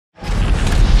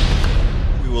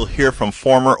will hear from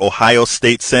former Ohio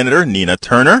State Senator Nina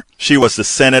Turner. She was the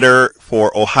senator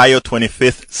for Ohio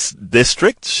 25th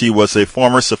District. She was a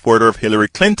former supporter of Hillary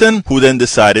Clinton, who then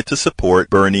decided to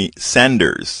support Bernie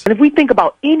Sanders. And if we think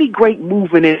about any great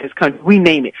movement in this country, we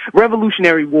name it.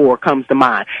 Revolutionary War comes to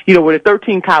mind. You know, where the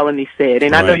 13 colonies said,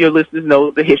 and I know your listeners know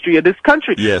the history of this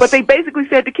country, but they basically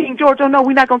said to King George, oh no,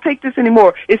 we're not going to take this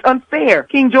anymore. It's unfair.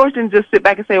 King George didn't just sit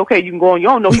back and say, okay, you can go on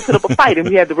your own. No, he put up a fight, and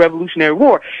we had the Revolutionary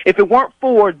War. If it weren't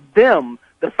for them,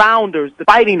 the founders, the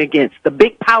fighting against the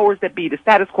big powers that be, the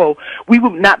status quo, we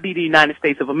would not be the United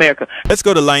States of America. Let's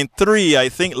go to line 3. I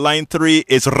think line 3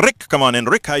 is Rick. Come on in,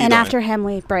 Rick. How you doing? And after him,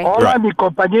 we break. Hola, mi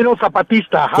compañero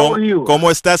Zapatista. How are you? ¿Cómo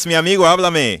estás, mi amigo?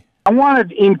 Háblame. I want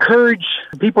to encourage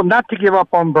people not to give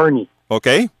up on Bernie.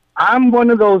 Okay. I'm one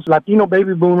of those Latino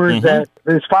baby boomers that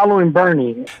is following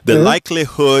Bernie. The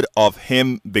likelihood of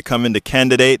him becoming the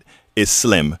candidate is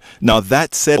slim. Now,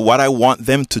 that said, what I want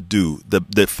them to do,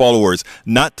 the followers,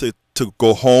 not to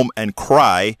go home and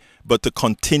cry, but to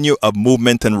continue a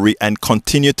movement and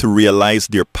continue to realize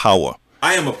their power.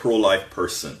 I am a pro-life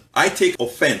person. I take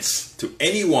offense to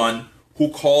anyone who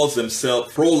calls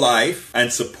themselves pro-life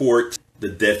and support the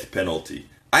death penalty.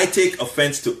 I take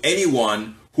offense to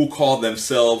anyone who call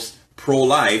themselves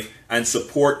pro-life and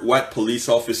support what police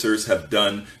officers have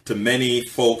done to many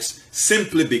folks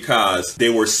simply because they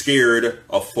were scared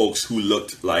of folks who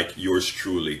looked like yours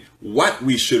truly. What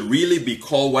we should really be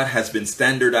called, what has been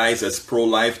standardized as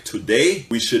pro-life today,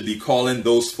 we should be calling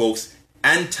those folks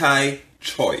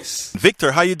anti-choice.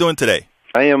 Victor, how you doing today?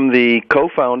 I am the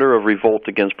co-founder of Revolt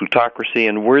Against Plutocracy,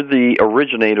 and we're the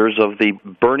originators of the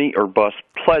Bernie or Bust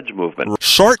pledge movement.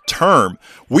 Short term,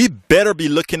 we better be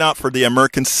looking out for the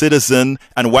American citizen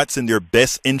and what's in their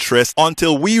best interest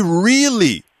until we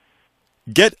really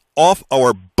get off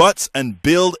our butts and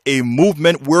build a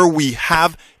movement where we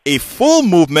have a full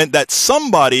movement that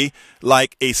somebody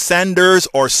like a Sanders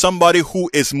or somebody who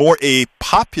is more a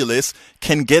populist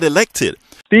can get elected.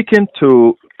 Speaking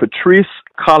to Patrice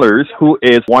Cullors, who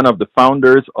is one of the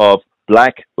founders of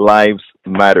Black Lives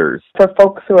Matters. For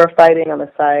folks who are fighting on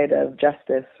the side of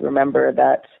justice, remember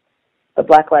that the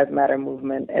Black Lives Matter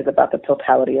movement is about the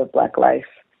totality of black life.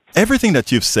 Everything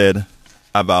that you've said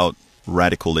about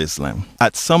radical Islam,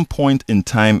 at some point in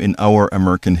time in our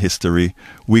American history,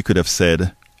 we could have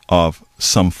said of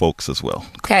some folks as well.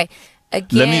 Okay.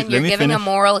 Again, you're giving a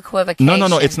moral equivocation.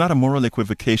 No, it's not a moral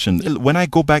equivocation. When I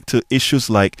go back to issues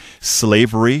like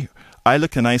slavery, I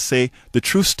look and I say the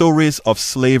true stories of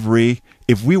slavery,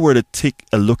 if we were to take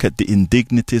a look at the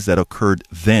indignities that occurred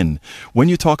then, when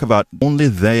you talk about only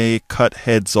they cut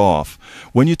heads off,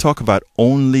 when you talk about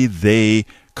only they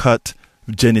cut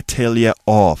genitalia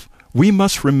off, we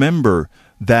must remember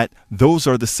that those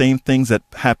are the same things that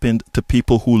happened to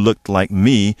people who looked like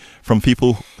me, from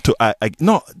people to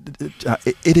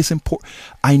it is important.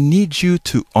 I need you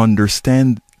to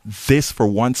understand this for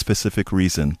one specific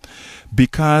reason,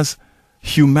 because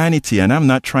humanity, and I'm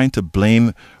not trying to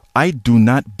blame, I do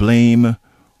not blame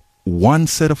one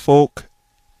set of folk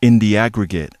in the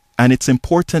aggregate, and it's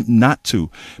important not to,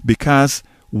 because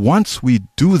once we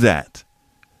do that,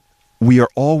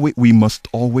 we must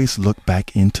always look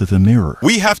back into the mirror.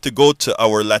 We have to go to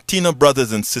our Latino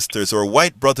brothers and sisters or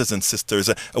white brothers and sisters.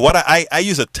 What I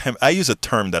use a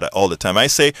term that all the time. I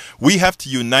say we have to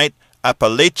unite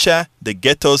Appalachia, the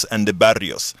ghettos, and the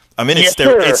barrios. I mean, it's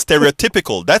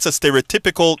stereotypical. That's a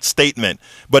stereotypical statement,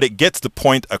 but it gets the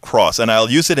point across, and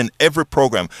I'll use it in every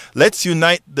program. Let's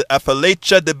unite the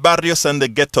Appalachia, the barrios, and the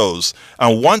ghettos.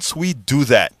 And once we do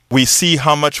that, we see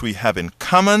how much we have in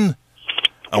common.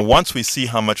 And once we see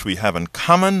how much we have in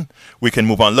common, we can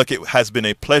move on. Look, it has been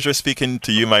a pleasure speaking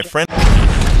to you, my friend.